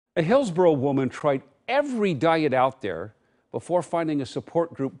A Hillsborough woman tried every diet out there before finding a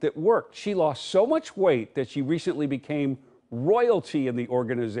support group that worked. She lost so much weight that she recently became royalty in the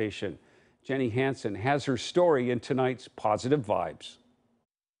organization. Jenny Hansen has her story in tonight's Positive Vibes.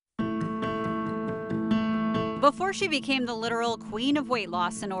 Before she became the literal queen of weight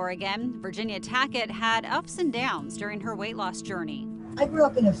loss in Oregon, Virginia Tackett had ups and downs during her weight loss journey. I grew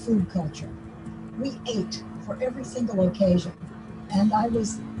up in a food culture. We ate for every single occasion, and I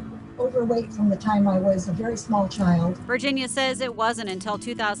was overweight from the time I was a very small child. Virginia says it wasn't until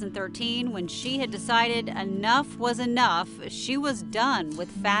 2013 when she had decided enough was enough. She was done with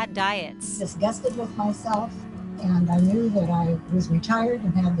fad diets. Disgusted with myself, and I knew that I was retired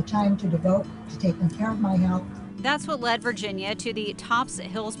and had the time to devote to taking care of my health. That's what led Virginia to the TOPS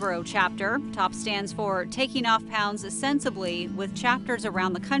Hillsborough chapter. TOPS stands for Taking Off Pounds Sensibly, with chapters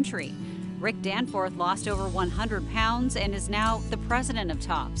around the country. Rick Danforth lost over 100 pounds and is now the president of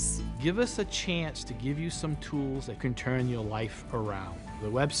TOPS. Give us a chance to give you some tools that can turn your life around. The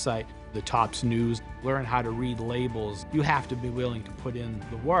website, the TOPS News, learn how to read labels. You have to be willing to put in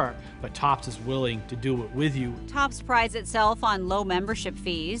the work, but TOPS is willing to do it with you. TOPS prides itself on low membership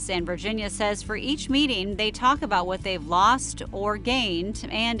fees, and Virginia says for each meeting they talk about what they've lost or gained,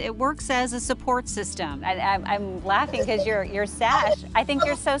 and it works as a support system. I'm laughing because your sash, I think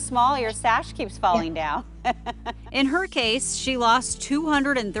you're so small, your sash keeps falling down. In her case, she lost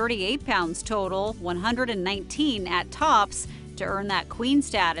 238 pounds total, 119 at TOPS, to earn that queen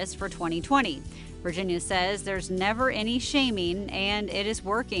status for 2020. Virginia says there's never any shaming, and it is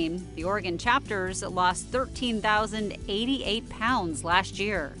working. The Oregon chapters lost 13,088 pounds last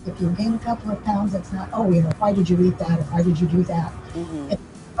year. If you gain a couple of pounds, it's not, why did you eat that, or why did you do that?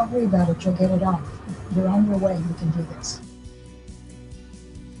 Don't worry about it, you'll get it off. You're on your way, you can do this.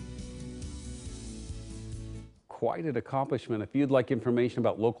 Quite an accomplishment. If you'd like information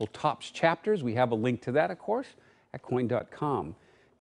about local TOPS chapters, we have a link to that, of course, at coin.com.